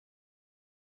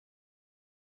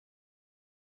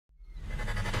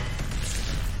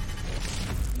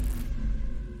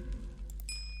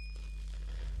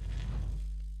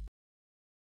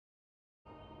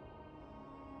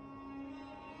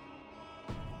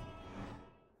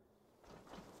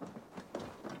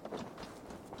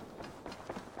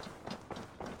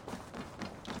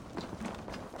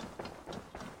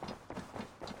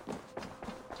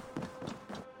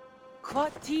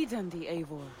What tiden the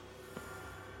Eivor?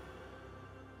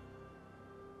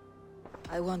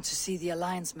 I want to see the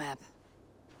Alliance map.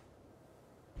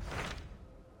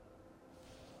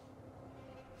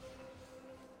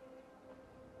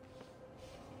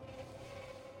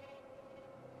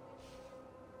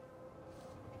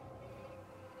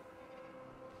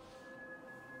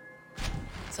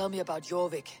 Tell me about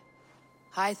Jorvik.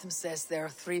 Hytham says there are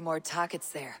 3 more targets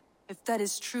there. If that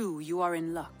is true, you are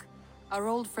in luck. Our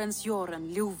old friends Jor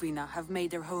and Ljuvina have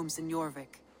made their homes in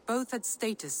Jorvik. Both had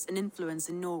status and influence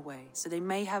in Norway, so they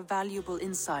may have valuable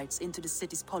insights into the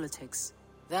city's politics.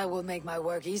 That will make my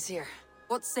work easier.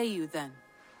 What say you then?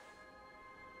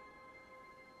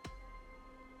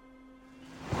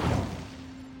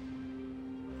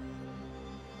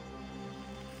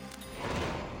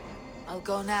 I'll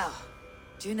go now.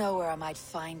 Do you know where I might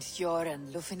find Jor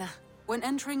and Ljuvina? When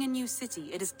entering a new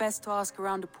city, it is best to ask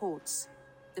around the ports.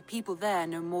 The people there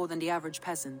know more than the average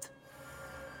peasant.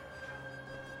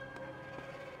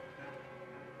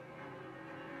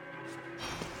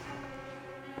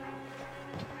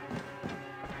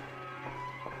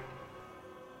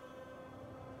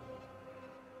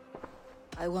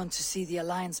 I want to see the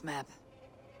Alliance map.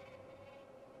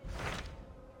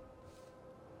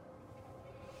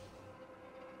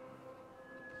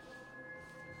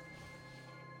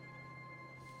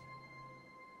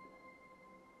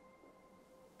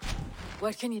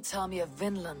 What can you tell me of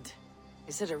Vinland?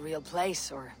 Is it a real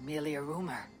place, or merely a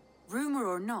rumor? Rumor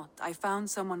or not, I found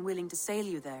someone willing to sail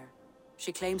you there.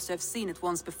 She claims to have seen it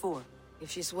once before. If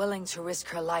she's willing to risk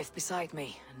her life beside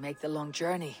me and make the long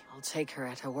journey, I'll take her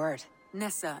at her word.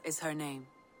 Nessa is her name.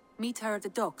 Meet her at the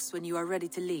docks when you are ready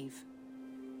to leave.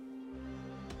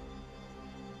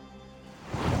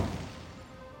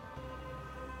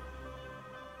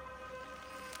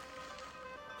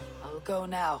 I'll go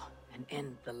now and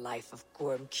end the life of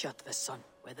Gorm Kjotveson,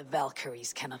 where the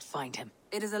Valkyries cannot find him.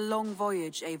 It is a long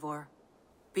voyage, Eivor.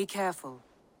 Be careful.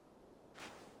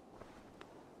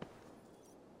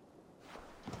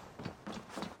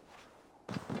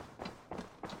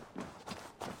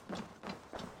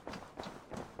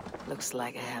 Looks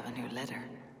like I have a new letter.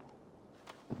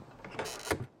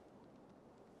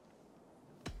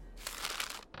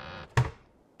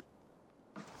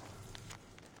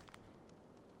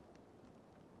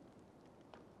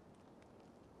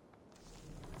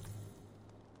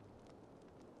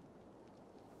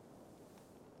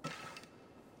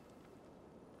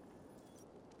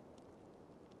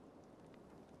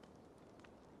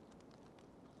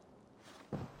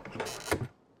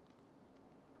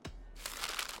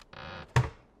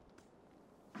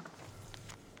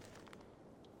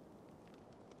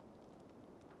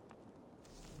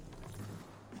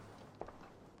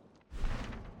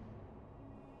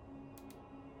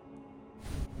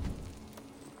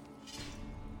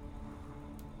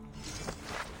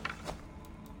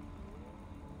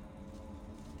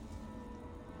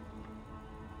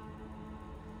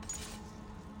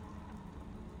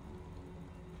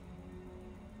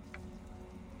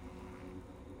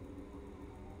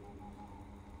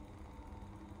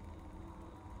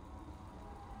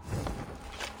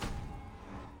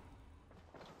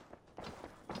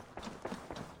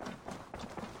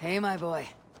 Hey, my boy.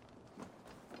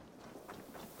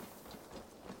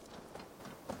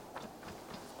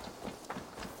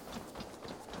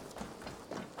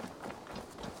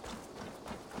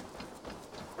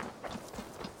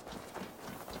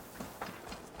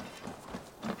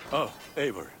 Oh,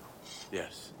 Eivor.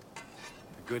 Yes.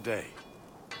 Good day.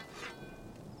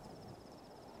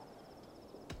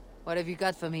 What have you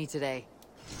got for me today?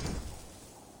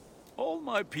 All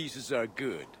my pieces are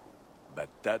good, but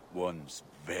that one's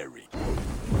very good.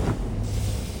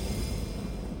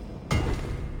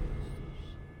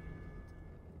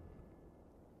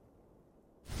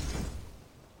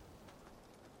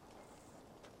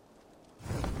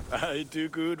 I do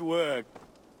good work.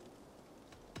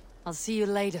 I'll see you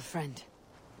later, friend.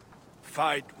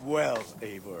 Fight well,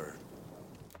 Eivor.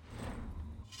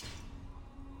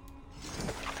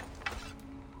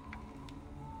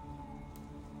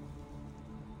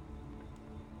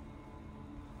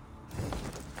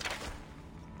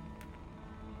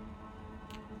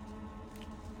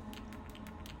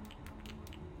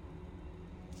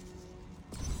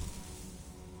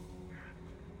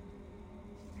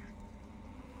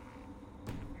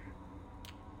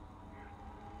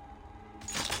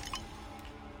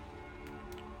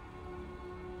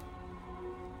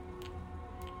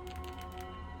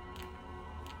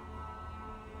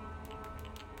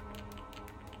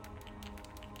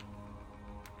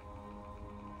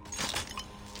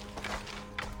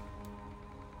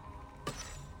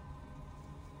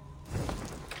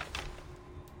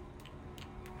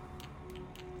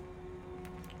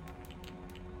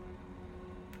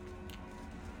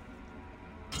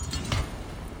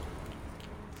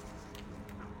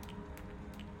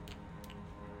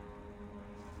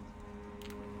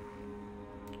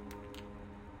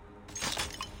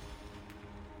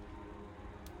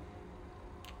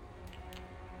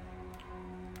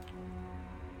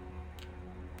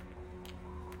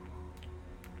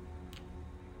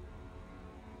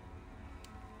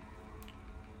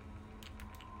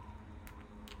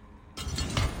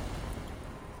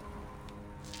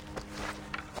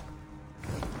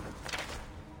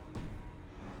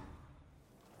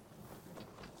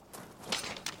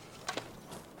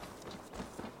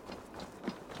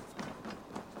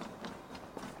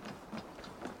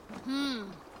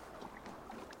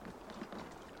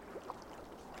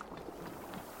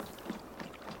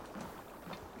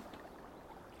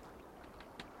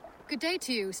 day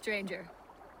to you, stranger.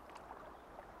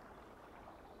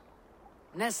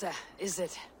 Nessa, is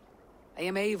it? I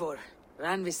am Eivor.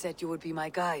 Ranvi said you would be my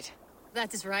guide.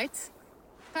 That is right.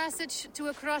 Passage to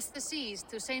across the seas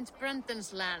to Saint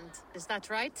Brenton's land. Is that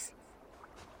right?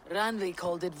 Ranvi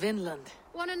called it Vinland.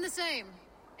 One and the same.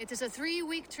 It is a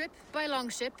 3-week trip by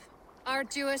longship.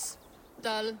 Arduous,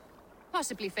 dull,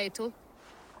 possibly fatal.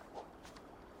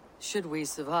 Should we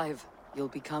survive, you'll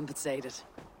be compensated.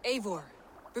 Eivor,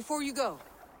 before you go,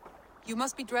 you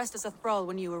must be dressed as a thrall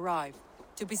when you arrive.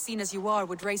 To be seen as you are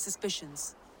would raise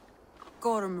suspicions.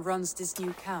 Gorm runs this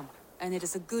new camp, and it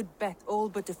is a good bet all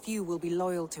but a few will be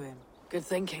loyal to him. Good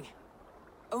thinking.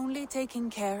 Only taking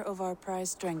care of our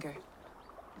prize Strenger.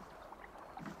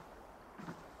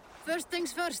 First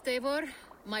things first, Eivor.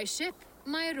 My ship,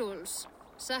 my rules.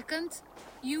 Second,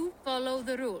 you follow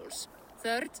the rules.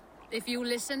 Third, if you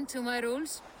listen to my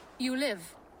rules, you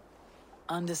live.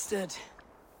 Understood.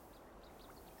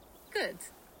 Good.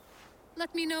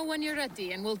 Let me know when you're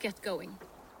ready and we'll get going.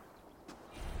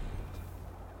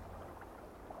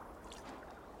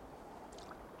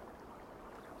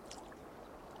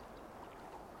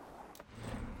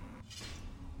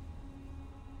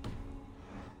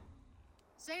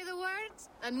 Say the words,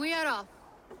 and we are off.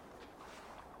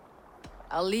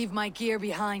 I'll leave my gear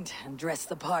behind and dress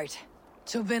the part.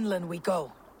 To Vinland we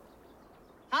go.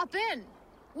 Hop in!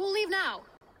 We'll leave now.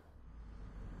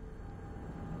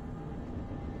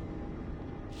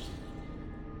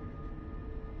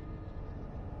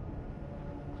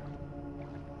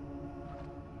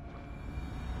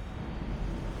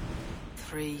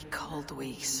 Three cold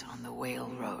weeks on the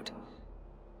Whale Road.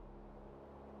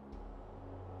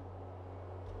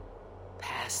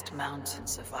 Past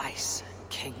mountains of ice and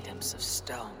kingdoms of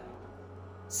stone.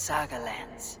 Saga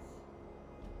lands.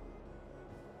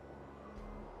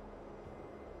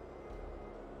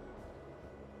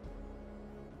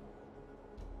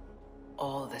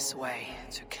 All this way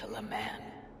to kill a man.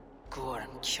 Gorm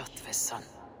Kjotveson,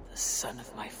 the son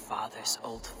of my father's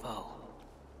old foe.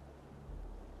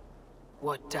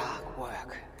 What dark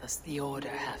work does the Order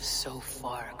have so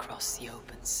far across the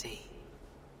open sea?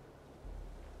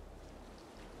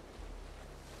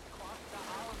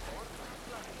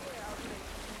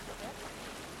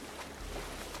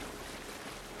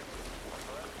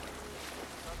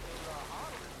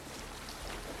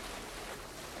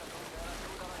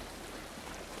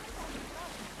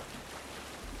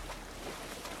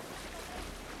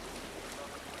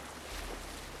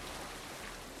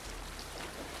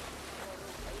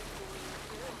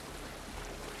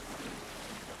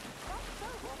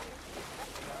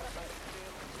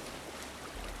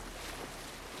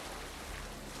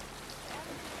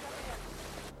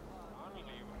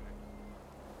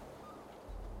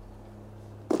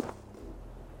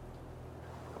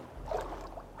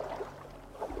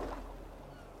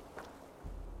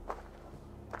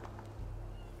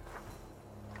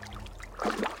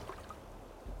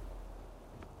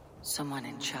 Someone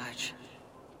in charge.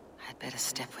 I'd better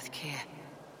step with care.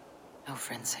 No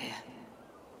friends here.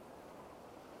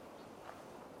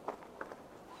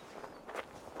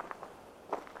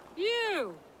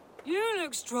 You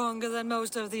look stronger than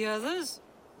most of the others.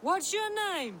 What's your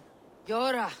name?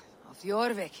 Yora of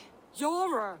Jorvik.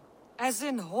 Yora, as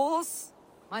in horse?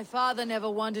 My father never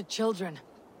wanted children.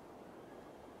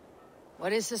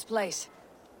 What is this place?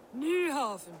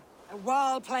 Newhaven, a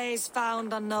wild place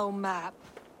found on no map.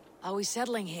 Are we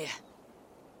settling here?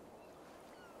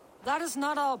 That is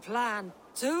not our plan.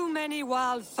 Too many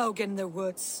wild folk in the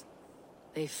woods.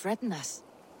 They threaten us.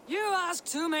 You ask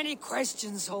too many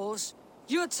questions, horse.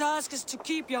 Your task is to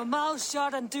keep your mouth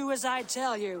shut and do as I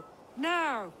tell you.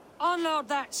 Now, unload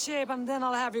that ship and then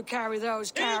I'll have you carry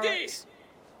those carrots.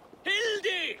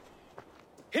 Hildi!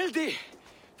 Hildi!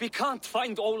 We can't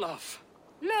find Olaf.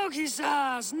 Look, his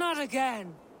ass, not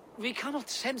again. We cannot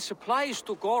send supplies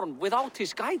to Gorm without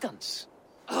his guidance.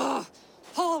 Ugh!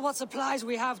 Haul what supplies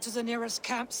we have to the nearest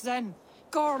camps then.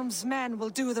 Gorm's men will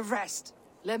do the rest.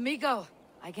 Let me go.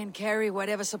 I can carry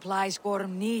whatever supplies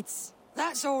Gorm needs.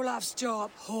 That's Olaf's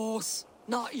job, horse,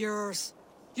 not yours.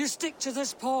 You stick to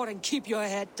this port and keep your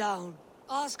head down.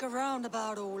 Ask around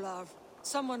about Olaf.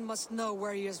 Someone must know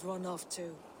where he has run off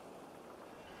to.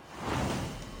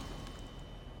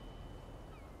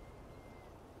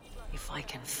 If I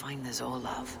can find this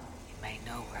Olaf, he may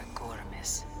know where Gorm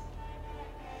is.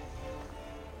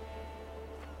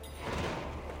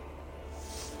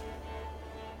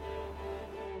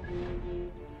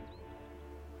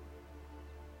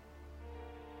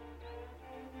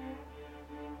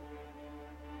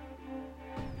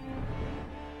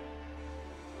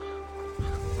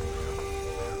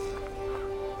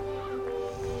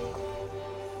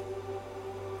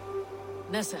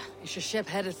 Nessa, is your ship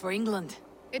headed for England?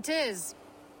 It is.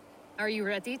 Are you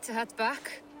ready to head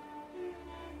back?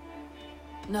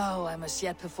 No, I must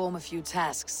yet perform a few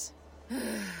tasks.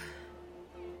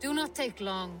 Do not take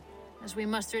long, as we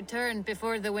must return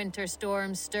before the winter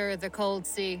storms stir the cold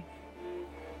sea.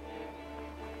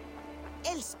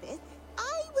 Elspeth,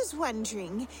 I was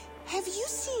wondering, have you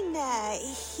seen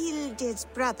Hilde's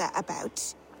brother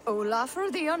about?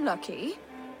 Olafur the Unlucky?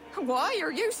 Why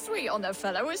are you sweet on the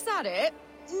fellow, is that it?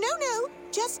 No,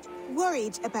 just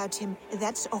worried about him,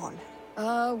 that's all.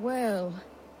 Well,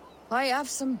 I have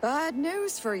some bad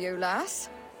news for you, lass.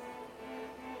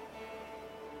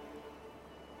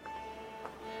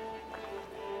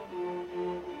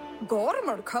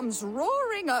 Gormr comes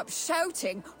roaring up,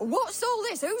 shouting, "What's all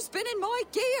this? Who's been in my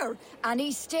gear?" And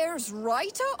he stares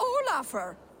right at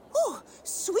Olafur. Oh,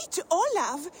 sweet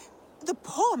Olaf! The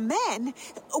poor man.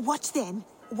 What then?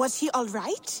 Was he all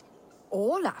right?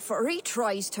 Olafur, he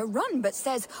tries to run, but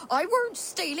says, "I weren't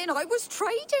stealing, I was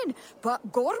trading."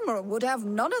 But Gormr would have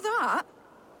none of that.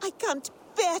 I can't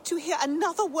bear to hear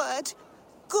another word.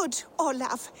 Good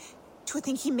Olaf. To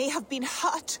think he may have been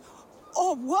hurt,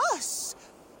 or worse.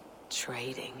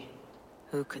 Trading?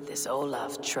 Who could this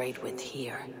Olaf trade with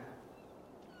here?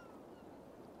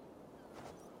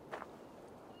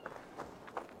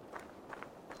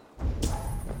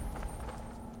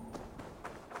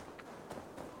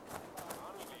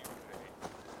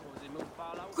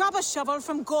 Grab a shovel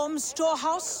from Gorm's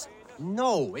storehouse.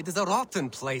 No, it is a rotten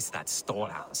place, that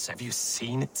storehouse. Have you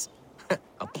seen it?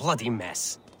 A bloody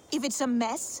mess. If it's a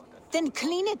mess, then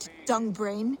clean it,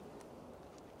 dungbrain.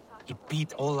 He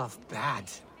beat Olaf bad.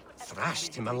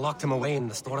 Thrashed him and locked him away in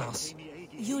the storehouse.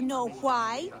 You know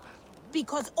why?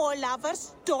 Because Olafur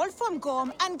stole from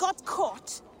Gorm and got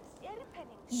caught.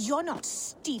 You're not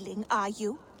stealing, are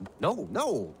you?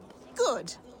 No.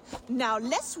 Good. Now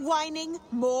less whining,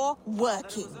 more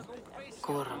working.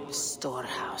 Gorm's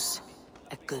storehouse.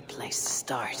 A good place to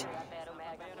start.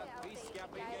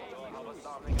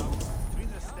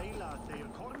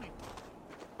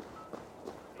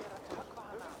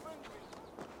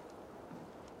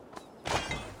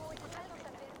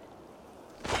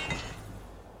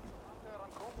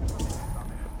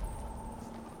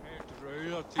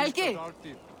 Helgi,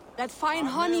 that fine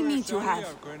honey meat you have.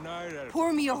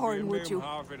 Pour me a horn, would you?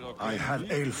 I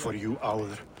had ale for you, Owl,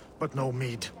 but no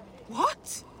mead.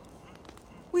 What?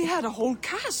 We had a whole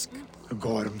cask.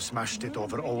 Gorm smashed it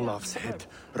over Olaf's head,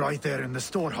 right there in the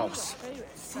storehouse.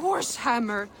 Thor's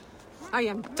hammer. I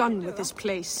am done with this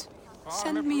place.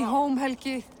 Send me home,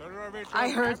 Helgi. I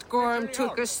heard Gorm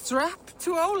took a strap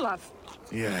to Olaf.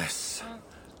 Yes.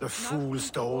 The fool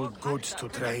stole goods to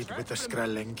trade with the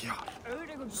Skrellingjar.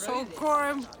 So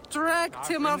Gorm dragged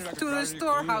him up to the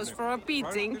storehouse for a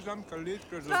beating.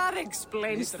 That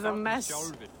explains the mess.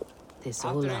 This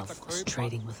Olaf was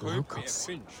trading with locals.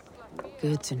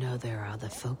 Good to know there are other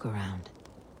folk around.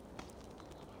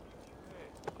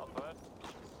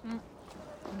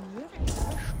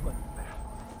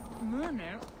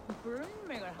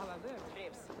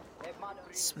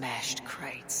 Smashed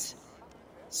crates.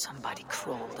 Somebody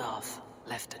crawled off,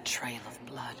 left a trail of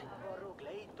blood.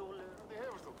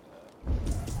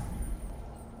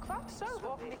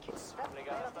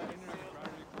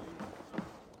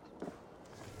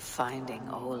 Finding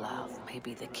Olaf may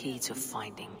be the key to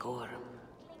finding Gorm,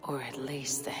 or at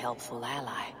least a helpful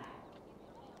ally.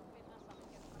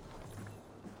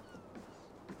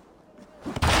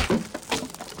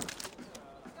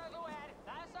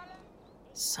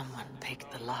 Someone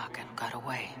picked the lock and got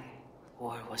away,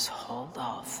 or was hauled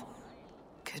off.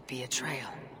 Could be a trail.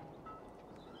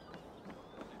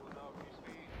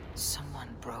 Someone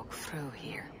broke through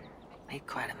here, made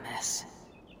quite a mess.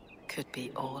 Could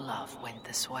be Olaf went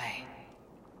this way.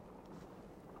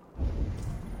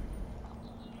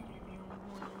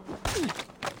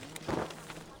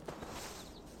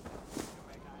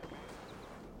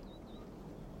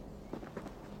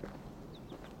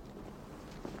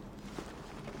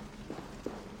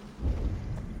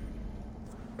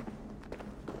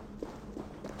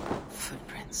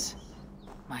 Footprints.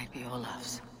 Might be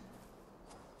Olaf's.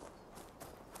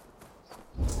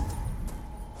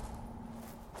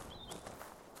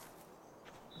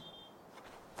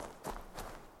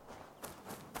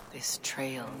 This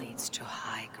trail leads to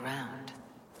high ground.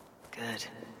 Good.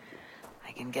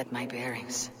 I can get my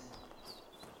bearings.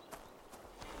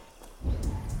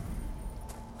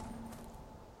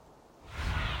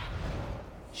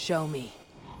 Show me.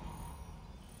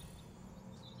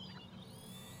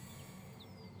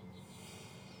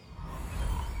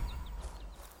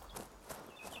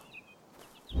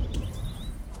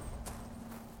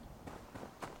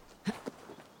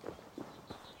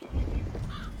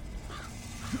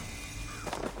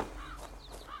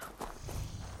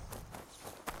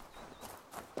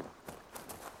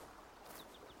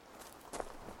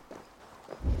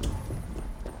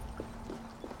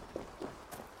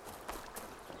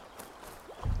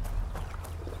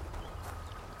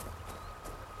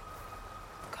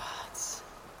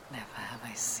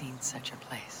 seen such a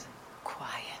place.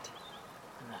 Quiet.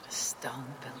 Not a stone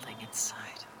building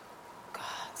inside.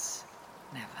 Gods,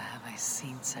 never have I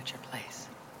seen such a place.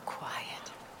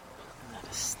 Quiet. Not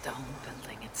a stone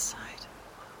building inside.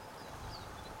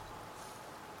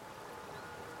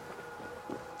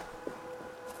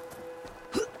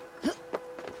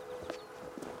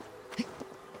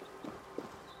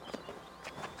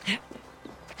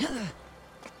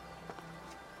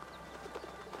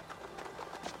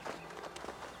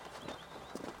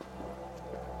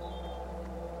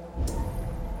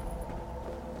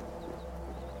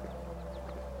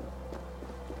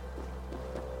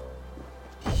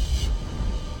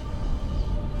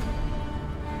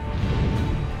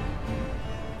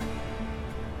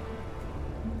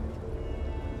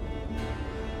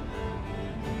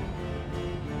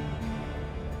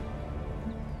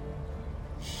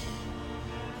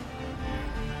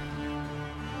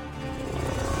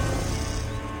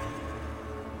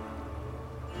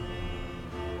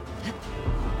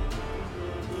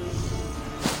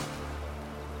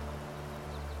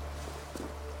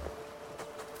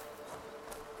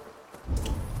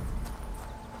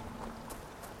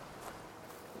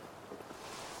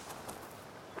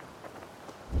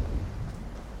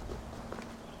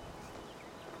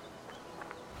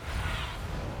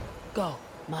 Go,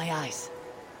 my eyes.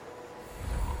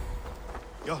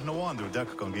 Ja, no wonder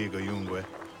that kan giga jungwe.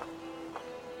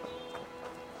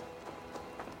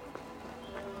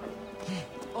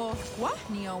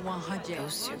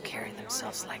 Those two carry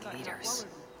themselves like leaders.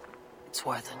 It's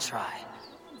worth a try.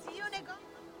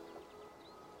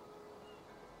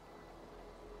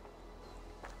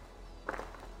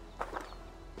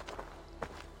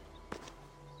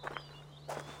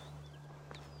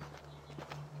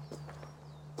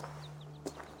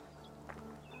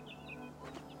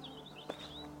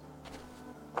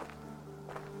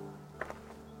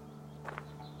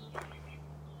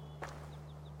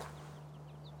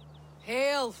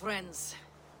 Hail, friends.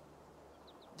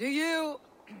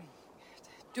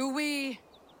 Do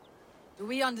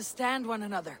we understand one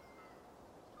another?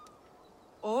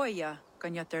 Oya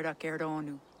kanyatera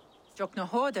keronu. Jokna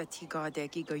hoda tigade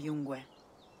giga jungwe.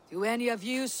 Do any of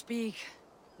you speak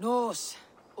Norse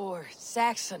or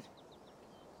Saxon?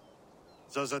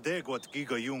 Zazadegwat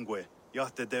giga jungwe.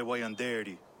 Jahte de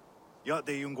wayanderi.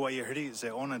 Jahte jungwe yehri se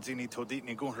onanzini todit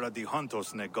ni gunra di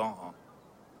hantos ne ga'a.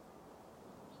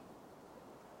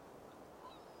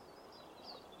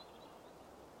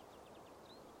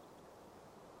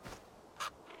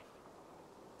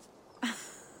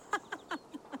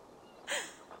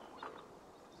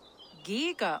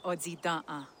 Giga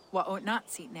odzida'a wa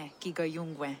otnatsi ne giga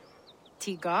jungwe.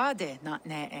 Tigade not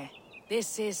ne.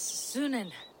 This is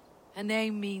Sýnin. Her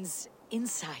name means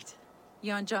insight.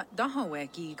 Yanja dahawe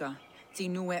giga.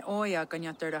 Zinue oya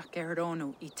ganyatera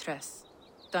keronu itres.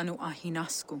 Danu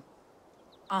ahinasku.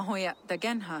 Ahoya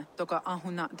dagenha toka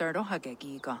ahuna darohage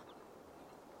giga.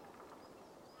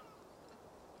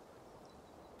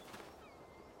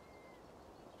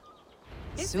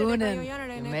 Sýnin,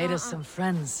 you made us some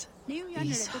friends.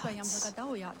 These huts are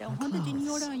closed.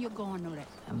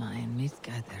 Am I in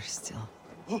Midgard still?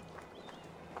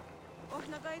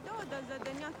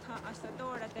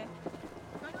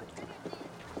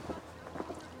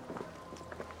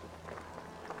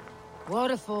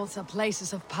 Waterfalls are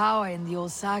places of power in the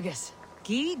old sagas.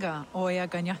 Giga oya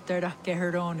ganyatera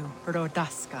keronu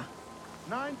rodaska.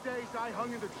 9 days I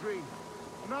hung in the tree.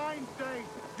 9 days.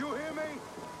 You hear me?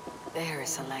 There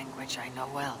is a language I know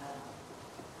well,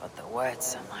 but the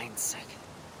words are mindsick.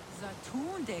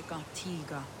 Zatunde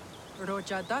gatiga,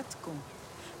 rojadatku,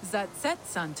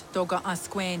 zatsetsant doga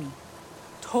asqueni,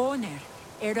 toner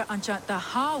era anchata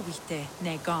hawite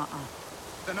negaa.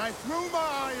 Then I threw my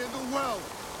eye in the well.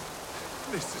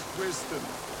 This is wisdom.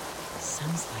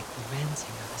 Sounds like the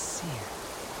ranting of a seer.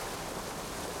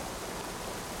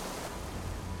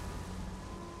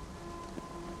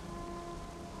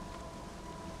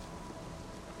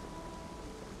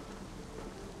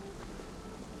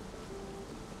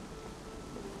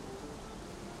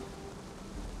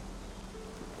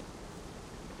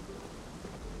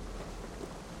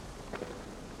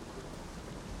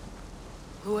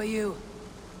 Who are you?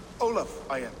 Olaf,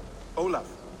 I am. Olaf.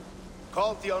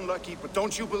 Called the unlucky, but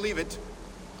don't you believe it?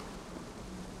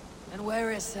 And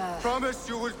where is, Promise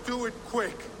you will do it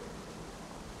quick.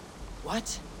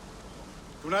 What?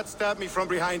 Do not stab me from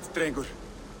behind, Drengur.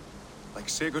 Like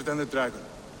Sigurd and the dragon.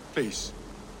 Please.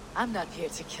 I'm not here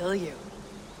to kill you.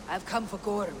 I've come for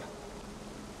Gorm.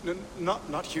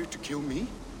 Not here to kill me?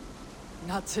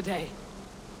 Not today.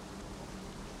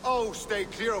 Oh, stay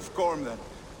clear of Gorm then.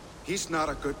 He's not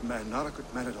a good man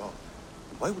at all.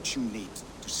 Why would you need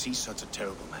to see such a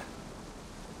terrible man.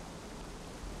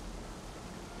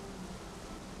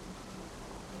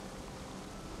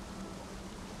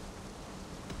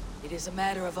 It is a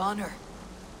matter of honor.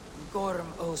 Gorm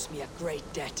owes me a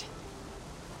great debt.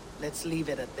 Let's leave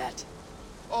it at that.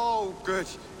 Oh, good.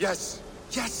 Yes.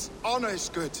 Yes, honor is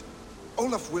good.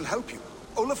 Olaf will help you.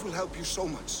 Olaf will help you so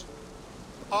much.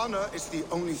 Honor is the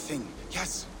only thing.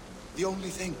 Yes, the only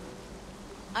thing.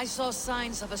 I saw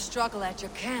signs of a struggle at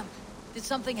your camp. Did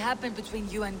something happen between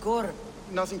you and Gorm?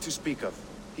 Nothing to speak of.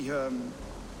 He,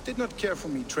 did not care for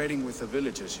me trading with the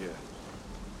villagers here.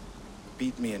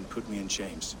 Beat me and put me in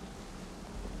chains.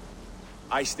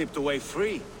 I slipped away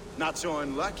free. Not so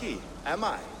unlucky, am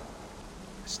I?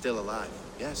 Still alive,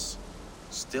 yes.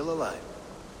 Still alive.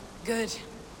 Good.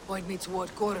 Point me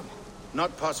toward Gorm.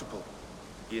 Not possible.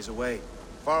 He is away.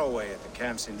 Far away at the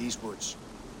camps in these woods.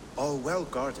 All well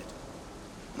guarded.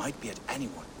 Might be at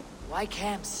anyone. Why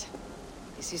camps?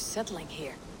 Is he settling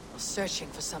here? Or searching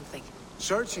for something?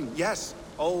 Searching, yes.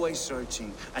 Always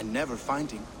searching. And never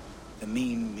finding. The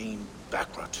mean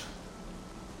backrot.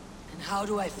 And how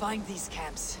do I find these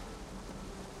camps?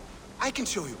 I can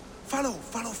show you. Follow.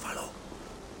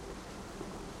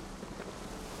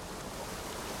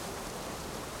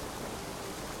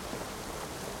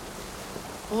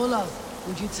 Olaf,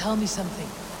 would you tell me something?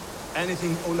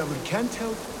 Anything Olafur can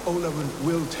tell, Olafur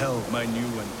will tell, my new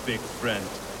and big friend.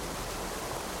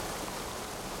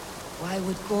 Why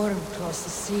would Gorm cross the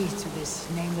sea to this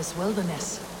nameless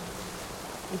wilderness?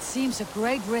 It seems a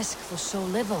great risk for so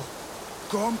little.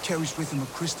 Gorm carries with him a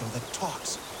crystal that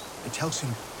talks. It tells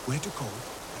him where to go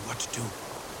and what to do.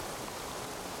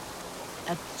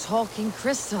 A talking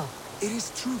crystal? It is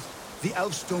truth. The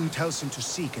elf stone tells him to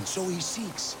seek, and so he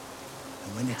seeks.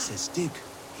 And when it says dig,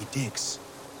 he digs.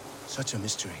 Such a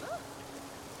mystery.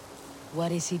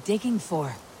 What is he digging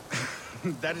for?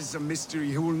 That is a mystery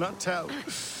he will not tell.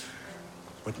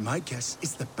 But my guess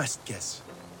is the best guess.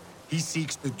 He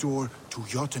seeks the door to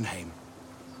Jotunheim.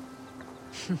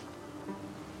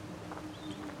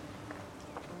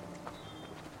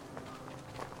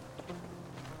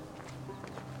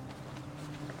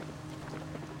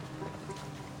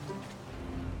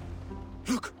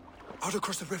 Look! Out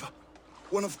across the river.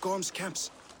 One of Gorm's camps.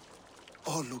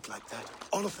 All look like that.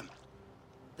 All of them.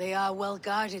 They are well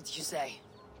guarded, you say?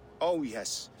 Oh,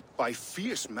 yes. By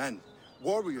fierce men.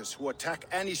 Warriors who attack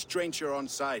any stranger on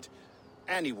sight.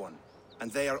 Anyone. And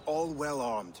they are all well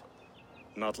armed.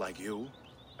 Not like you.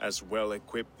 As well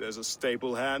equipped as a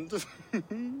stable hand.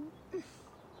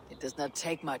 It does not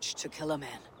take much to kill a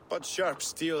man. But sharp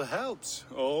steel helps.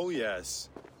 Oh, yes.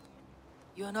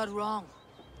 You're not wrong.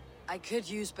 I could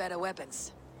use better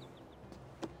weapons.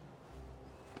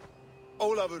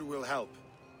 Olafur will help.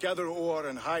 Gather ore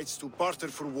and hides to barter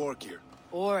for war gear.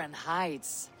 Ore and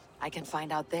hides? I can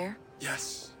find out there?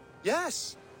 Yes.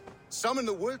 Yes! Some in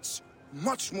the woods,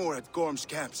 much more at Gorm's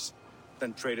camps.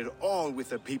 Then traded all with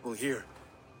the people here.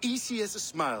 Easy as a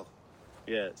smile.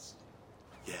 Yes.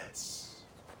 Yes.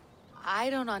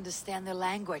 I don't understand the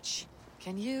language.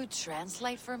 Can you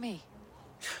translate for me?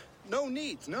 No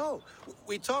need, no.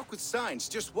 We talk with signs.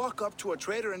 Just walk up to a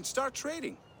trader and start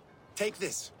trading. Take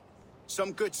this.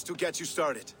 Some goods to get you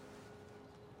started.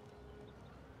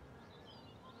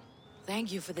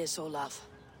 Thank you for this, Olaf.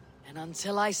 And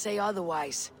until I say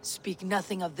otherwise, speak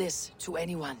nothing of this to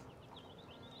anyone.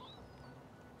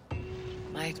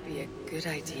 Might be a good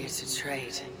idea to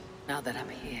trade, now that I'm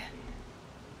here.